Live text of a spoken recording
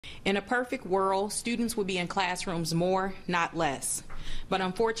In a perfect world, students would be in classrooms more, not less. But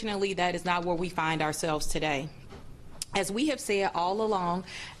unfortunately, that is not where we find ourselves today. As we have said all along,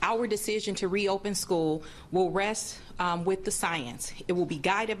 our decision to reopen school will rest with the science. It will be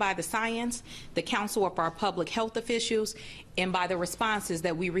guided by the science, the counsel of our public health officials, and by the responses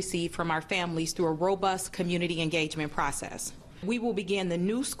that we receive from our families through a robust community engagement process. We will begin the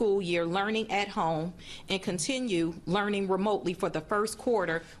new school year learning at home and continue learning remotely for the first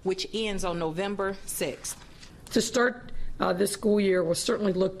quarter, which ends on November 6th. To start this school year will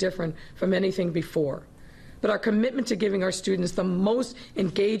certainly look different from anything before. But our commitment to giving our students the most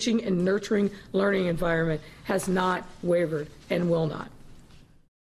engaging and nurturing learning environment has not wavered and will not.